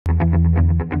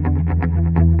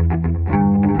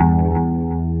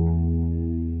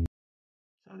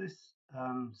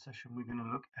session we're going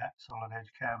to look at Solid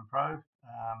Edge Cam Pro.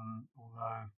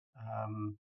 Although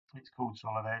it's called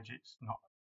Solid Edge, it's not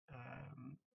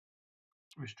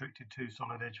restricted to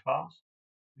Solid Edge files.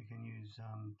 We can use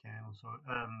CAM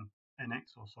or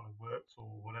NX or SolidWorks or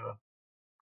whatever.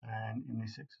 And in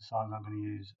this exercise, I'm going to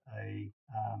use a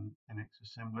NX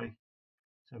assembly.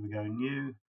 So we go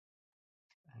New,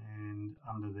 and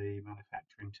under the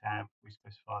Manufacturing tab, we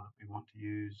specify that we want to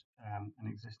use an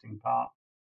existing part.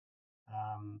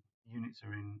 Units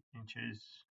are in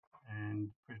inches,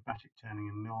 and prismatic turning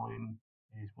and milling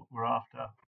is what we're after.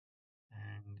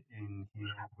 And in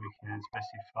here we can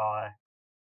specify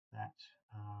that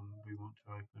we want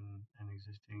to open an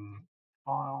existing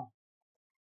file,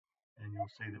 and you'll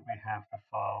see that we have the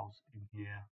files in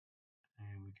here,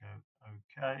 and we go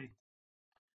OK,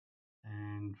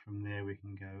 and from there we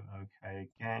can go OK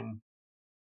again.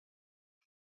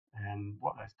 And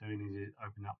what that's doing is it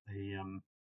open up the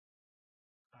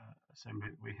assembly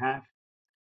that we have.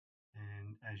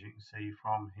 And as you can see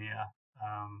from here,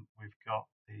 we've got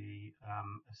the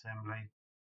assembly.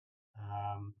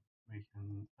 We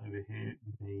can, over here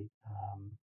in the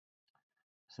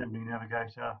assembly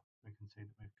navigator, we can see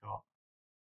that we've got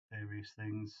various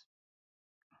things.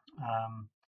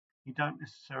 You don't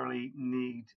necessarily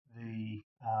need the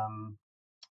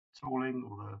tooling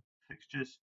or the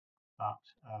fixtures, but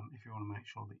if you want to make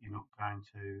sure that you're not going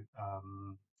to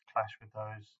clash with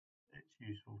those, it's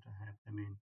useful to have them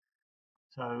in.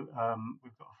 So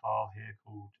we've got a file here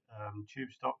called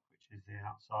tube stock, which is the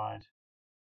outside,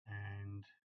 and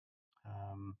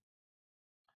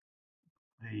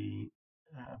the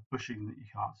bushing that you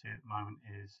can't see at the moment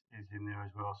is in there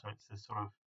as well. So it's the sort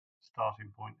of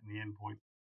starting point and the end point.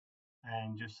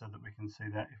 And just so that we can see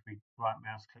that, if we right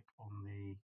mouse click on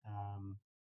the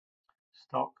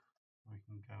stock, we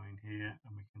can go in here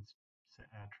and we can set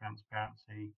our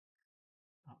transparency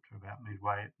up to about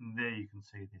midway, and there you can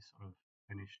see this sort of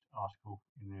finished article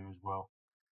in there as well.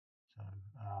 So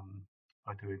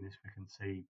by doing this, we can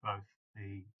see both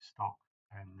the stock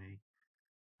and the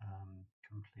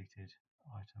completed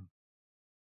item.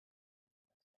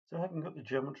 So having got the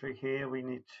geometry here, we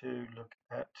need to look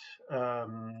at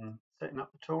setting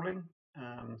up the tooling.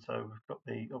 So we've got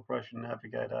the operation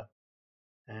navigator,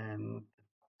 and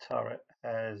the turret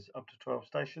has up to 12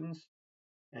 stations,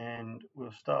 and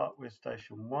we'll start with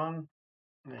station 1,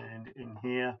 and in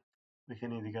here we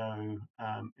can either go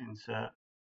insert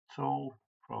tool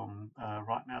from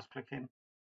right mouse clicking,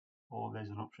 or there's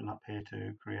an option up here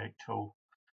to create tool.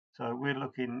 So we're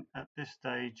looking at this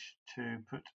stage to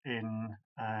put in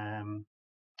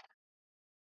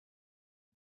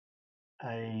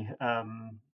a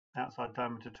outside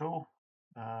diameter tool.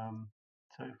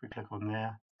 So if we click on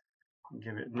there and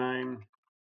give it a name,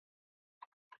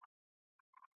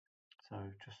 so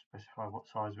just specify what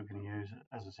size we're going to use.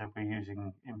 As I said, we're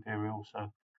using Imperial,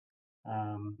 so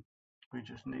we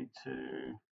just need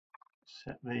to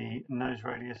set the nose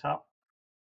radius up.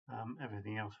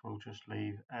 Everything else we'll just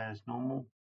leave as normal.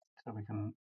 So we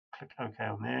can click OK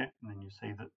on there, and then you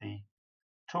see that the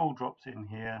tool drops in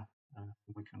here.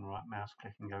 We can right mouse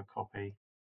click and go copy,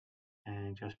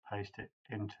 and just paste it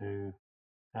into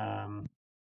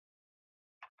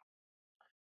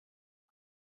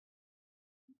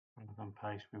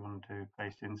paste. We want to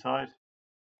paste inside.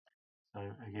 So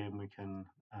again, we can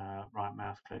right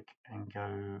mouse click and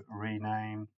go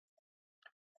rename,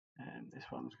 and this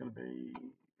one's going to be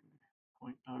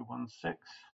 0.016,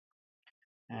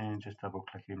 and just double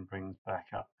clicking brings back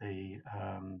up the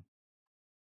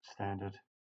standard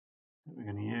that we're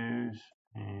going to use,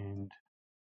 and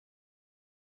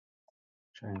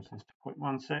change this to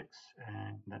 0.16,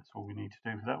 and that's all we need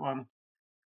to do for that one.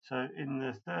 So in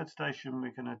the third station,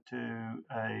 we're going to do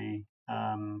a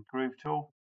groove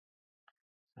tool.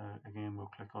 So again,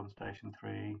 we'll click on station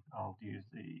 3. I'll use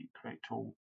the create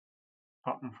tool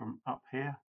button from up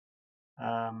here.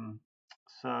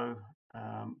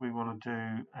 We want to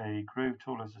do a groove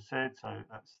tool, as I said, so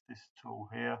that's this tool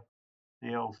here.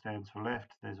 The L stands for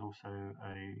left. There's also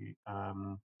a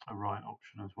right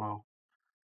option as well.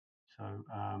 So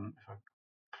if I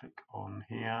click on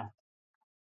here,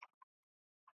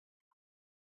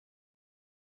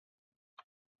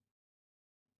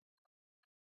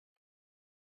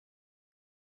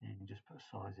 you can just put a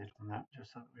size in on that,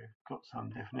 just so that we've got some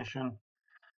definition.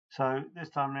 So this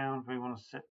time around, we want to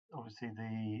set obviously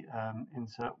the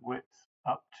insert width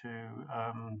up to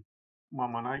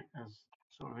 118, as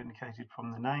sort of indicated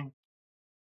from the name,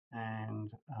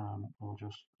 and we'll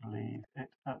just leave it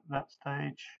at that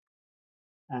stage,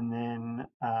 and then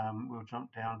we'll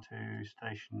jump down to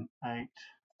station 8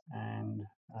 and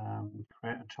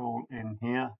create a tool in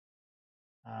here.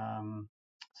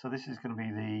 So this is going to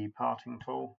be the parting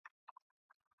tool.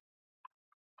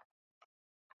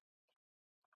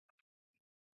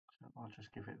 So I'll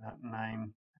just give it that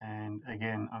name, and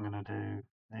again I'm going to do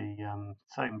the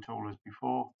same tool as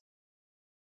before,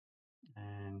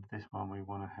 and this one we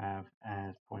want to have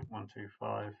as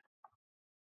 0.125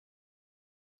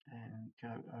 and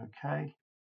go OK.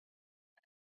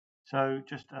 So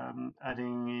just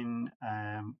adding in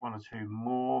one or two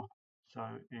more. So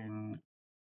in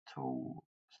tool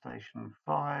station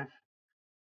 5,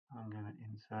 I'm going to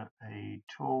insert a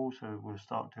tool. So we'll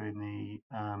start doing the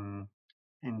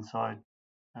inside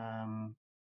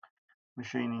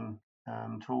machining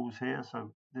tools here.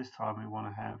 So this time we want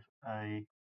to have a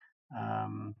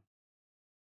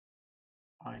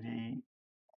ID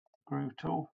groove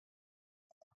tool,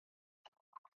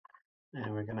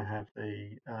 and we're going to have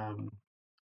the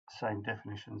same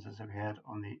definitions as we had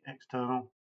on the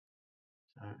external.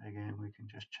 So again, we can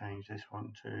just change this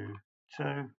one to 2,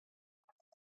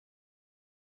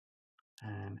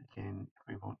 and again, if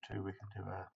we want to, we can do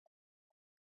a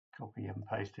copy and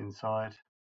paste inside,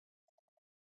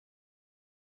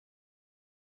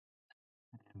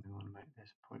 and we want to make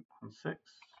this 0.16,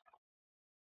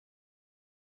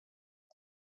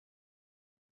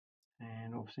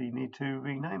 and obviously you need to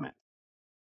rename it.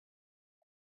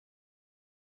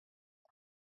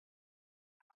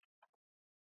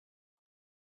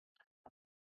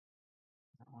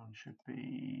 That one should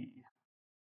be,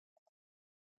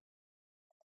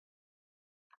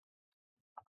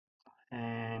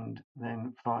 and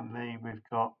then finally we've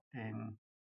got in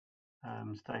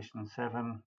station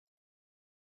 7,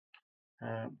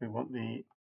 we want the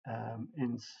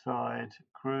inside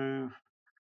groove.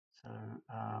 So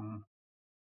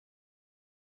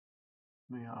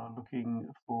we are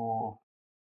looking for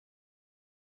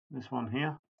this one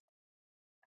here,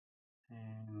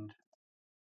 and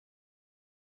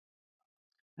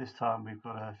this time we've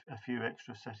got a few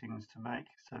extra settings to make.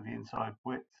 So the inside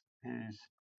width is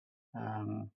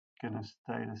going to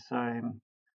stay the same.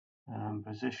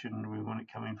 Position, we want it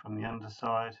coming from the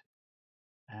underside,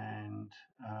 and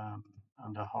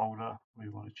under holder we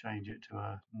want to change it to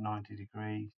a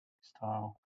 90-degree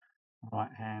style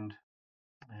right hand,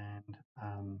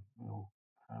 and we'll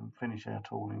finish our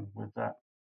tooling with that.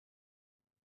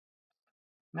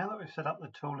 Now that we've set up the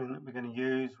tooling that we're going to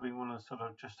use, we want to sort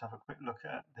of just have a quick look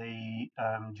at the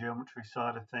geometry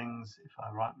side of things. If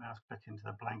I right mouse click into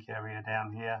the blank area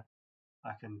down here,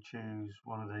 I can choose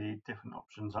one of the different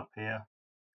options up here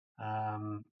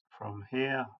from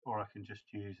here, or I can just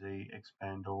use the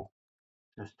expand all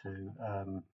just to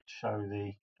show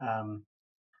the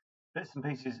bits and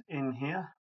pieces in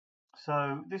here.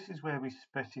 So this is where we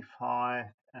specify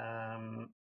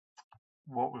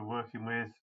what we're working with,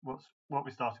 what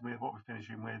we're starting with, what we're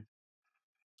finishing with,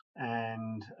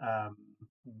 and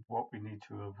what we need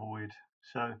to avoid.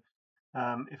 So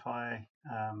if I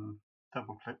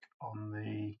double click on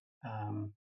the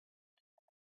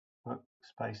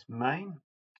workspace main,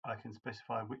 I can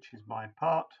specify which is my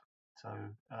part. So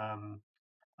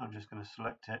I'm just going to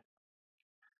select it,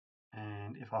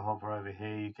 and if I hover over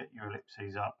here, you get your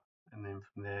ellipses up, and then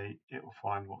from there it will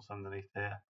find what's underneath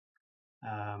there.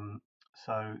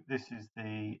 So this is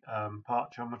the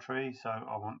part geometry. So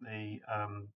I want the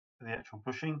actual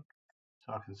bushing,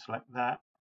 so I can select that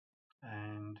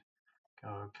and go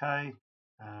OK,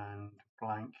 and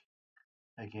blank.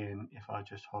 Again, if I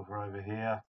just hover over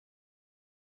here,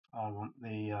 I want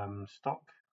the stock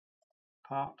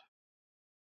part,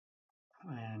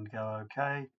 and go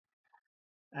OK,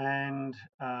 and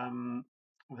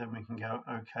then we can go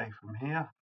OK from here.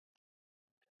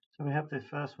 So we have the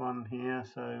first one here.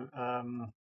 So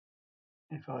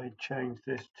if I change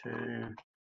this to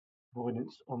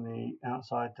avoidance on the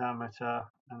outside diameter,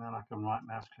 and then I can right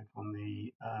mouse click on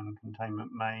the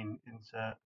containment main,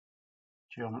 insert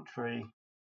geometry,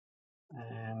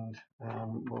 and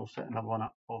we'll set another one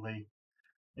up for the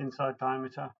inside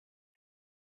diameter,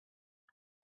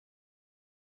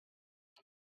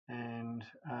 and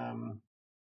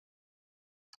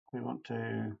we want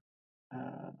to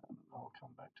I'll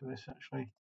come back to this actually.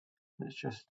 Let's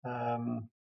just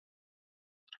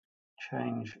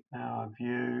change our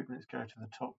view. Let's go to the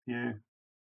top view,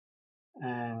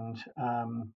 and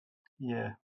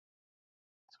yeah,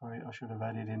 sorry, I should have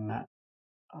added in that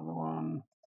other one.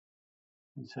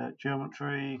 Insert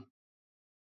geometry,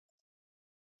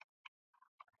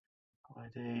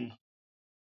 ID,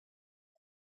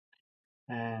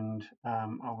 and I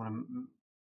want to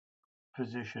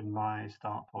position my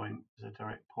start point as a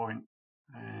direct point,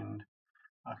 and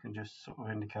I can just sort of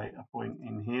indicate a point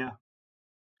in here.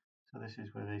 So this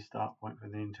is where the start point for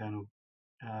the internal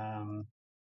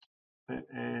bit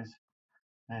is.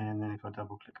 And then if I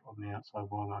double click on the outside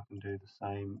one, I can do the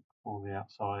same for the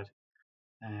outside.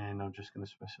 And I'm just going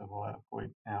to specify a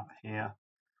point out here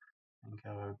and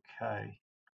go OK.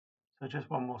 So just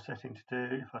one more setting to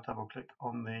do. If I double click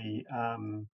on the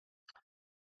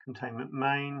containment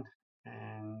main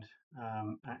and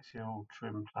axial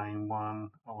trim plane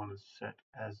 1, I want to set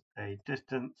as a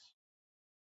distance,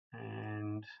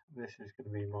 and this is going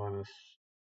to be minus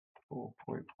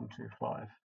 4.125.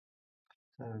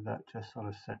 So that just sort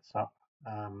of sets up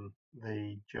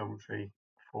the geometry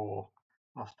for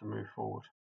us to move forward.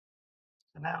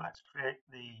 So now let's create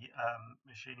the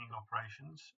machining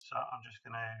operations. So I'm just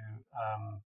going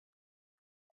to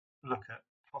look at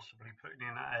possibly putting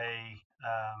in a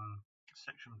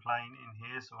section plane in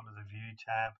here. So under the view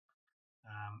tab,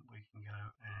 we can go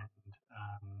and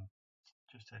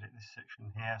just edit this section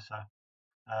here. So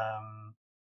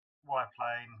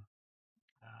Y-plane,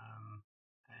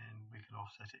 and we can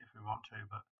offset it if we want to,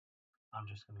 but I'm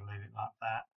just going to leave it like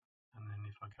that. And then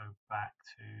if I go back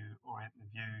to orient the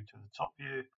view to the top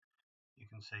view, you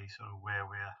can see sort of where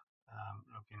we're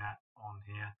looking at on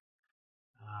here.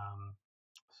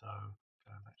 So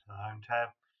go back to the home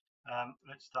tab.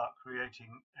 Let's start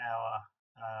creating our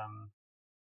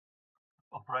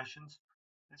operations.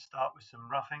 Let's start with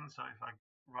some roughing. So if I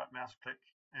right mouse click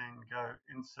and go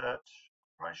insert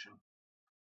operation,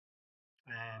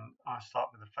 and I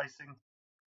start with the facing,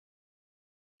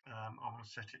 I want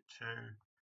to set it to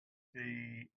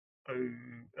the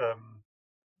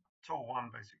tool 1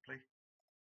 basically,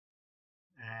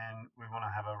 and we want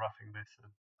to have a roughing method,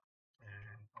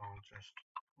 and I'll just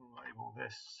label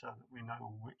this so that we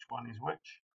know which one is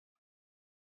which,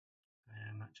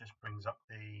 and that just brings up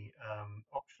the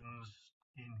options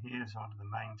in here. So under the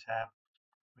main tab,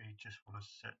 we just want to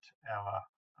set our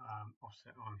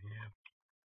offset on here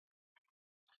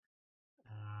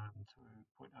to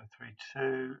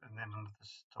 0.032, and then under the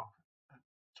stock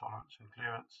tolerance and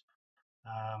clearance,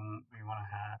 we want to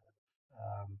have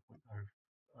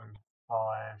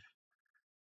 0.005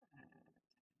 in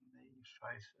the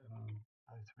face and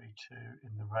 0.032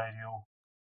 in the radial.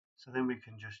 So then we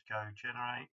can just go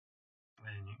generate,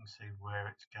 and you can see where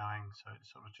it's going. So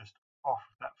it's sort of just off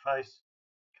of that face,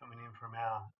 coming in from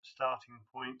our starting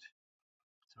point.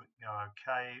 So we can go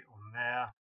OK on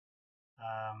there.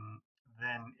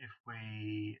 Then if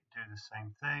we do the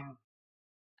same thing,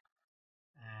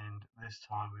 and this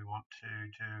time we want to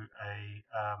do a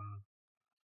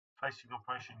facing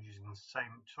operation using the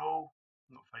same tool,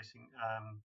 not facing,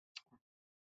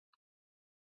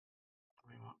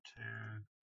 we want to,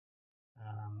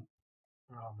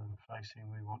 rather than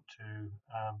facing, we want to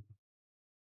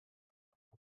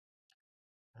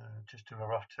just do a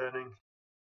rough turning.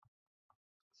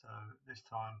 So this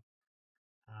time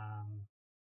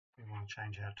we want to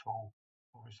change our tool,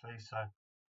 obviously, so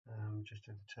just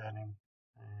do the turning,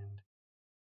 and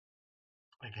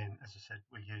again, as I said,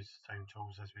 we use the same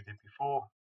tools as we did before.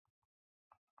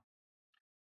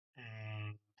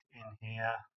 And in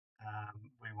here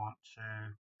we want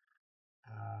to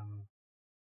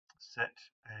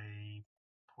set a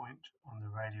point on the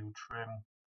radial trim,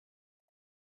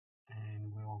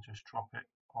 and we'll just drop it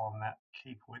on that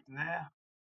key point there.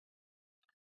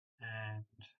 And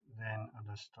then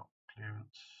under stock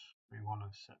clearance, we want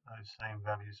to set those same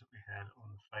values that we had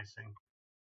on the facing.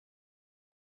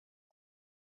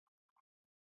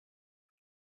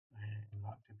 And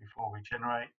like we did before, we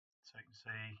generate. So you can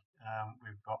see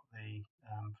we've got the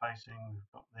facing,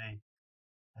 we've got the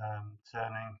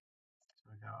turning.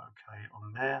 So we go OK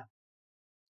on there.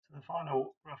 So the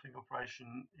final roughing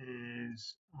operation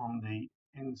is on the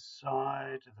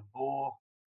inside of the bore.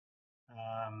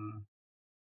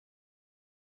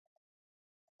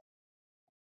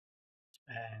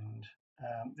 And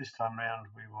this time around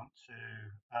we want to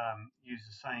use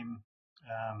the same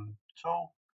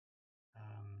tool,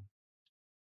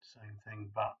 same thing,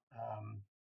 but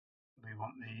we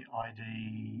want the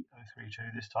ID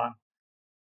 032 this time,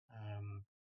 and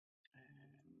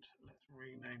let's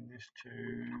rename this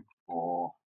to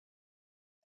 4.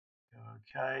 Go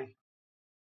OK,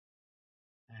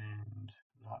 and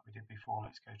like we did before,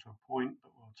 let's go to a point,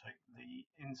 but we'll take the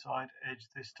inside edge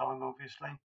this time,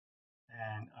 obviously,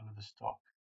 and under the stock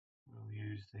we'll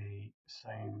use the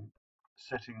same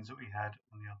settings that we had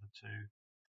on the other two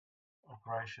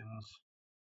operations.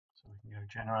 So we can go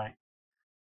generate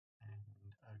and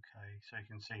OK. So you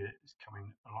can see that it's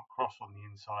coming across on the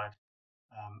inside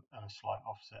at a slight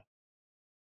offset.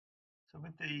 So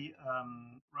with the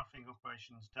roughing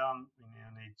operations done, we now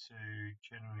need to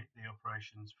generate the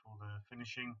operations for the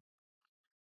finishing.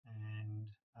 and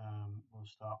we'll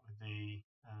start with the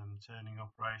turning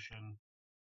operation.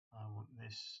 I want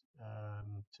this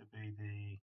to be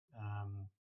the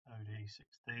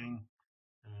OD16,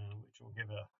 which will give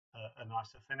a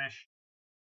nicer finish,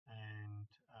 and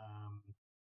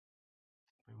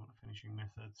we want a finishing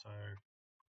method, so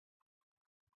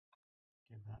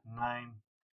give that a name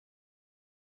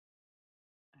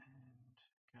and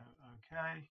go OK.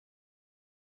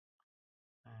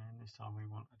 And this time we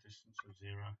want a distance of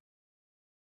 0,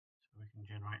 so we can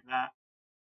generate that.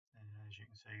 And as you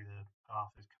can see, the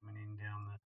path is coming in down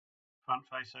the front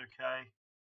face OK.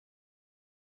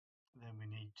 Then we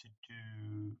need to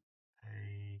do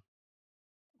a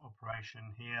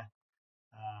operation here.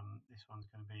 This one's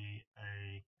going to be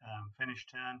a finish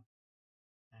turn,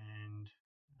 and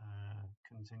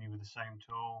continue with the same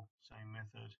tool, same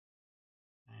method,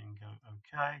 and go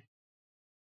OK.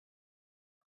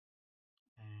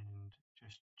 And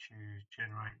just choose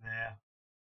generate there.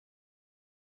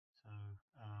 So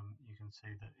you can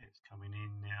see that it's coming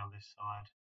in now this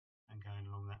side and going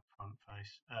along that front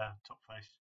face, top face.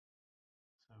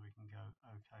 So we can go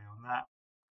OK on that.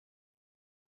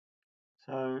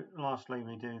 So lastly,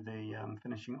 we do the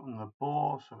finishing on the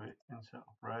bore. So we insert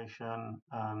operation,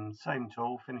 same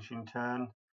tool, finishing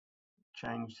turn.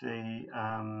 Change it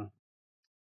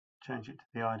to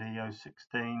the ID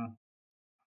 016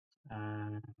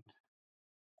 and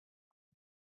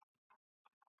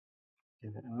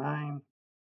give it a name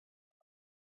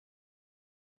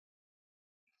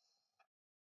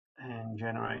and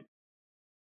generate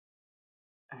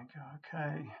and go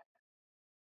OK.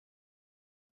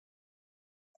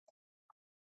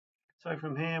 So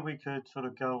from here we could sort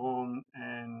of go on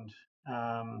and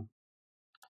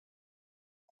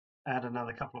add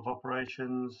another couple of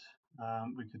operations.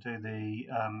 We could do the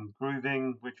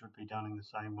grooving, which would be done in the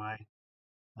same way,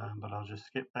 but I'll just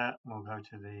skip that and we'll go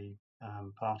to the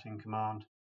parting command.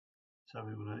 So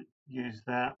we want to use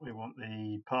that. We want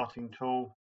the parting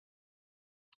tool,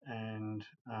 and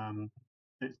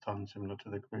it's done similar to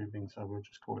the grooving, so we'll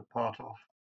just call it part off.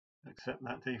 Accept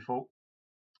that default,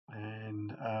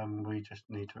 and we just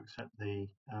need to accept the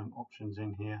options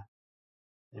in here,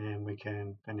 and we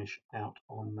can finish out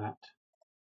on that.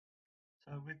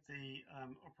 So with the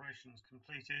operations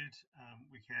completed,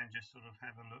 we can just sort of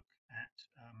have a look at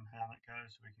how that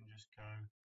goes. So we can just go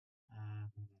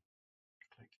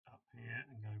click up here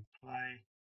and go play,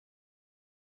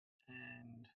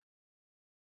 and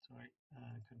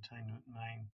containment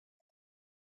main,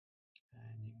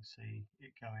 and you can see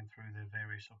it going through the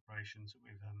various operations that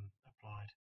we've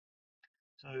applied.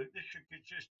 So this should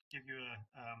just give you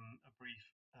a brief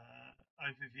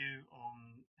overview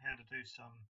on how to do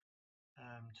some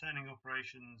turning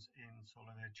operations in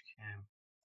Solid Edge CAM.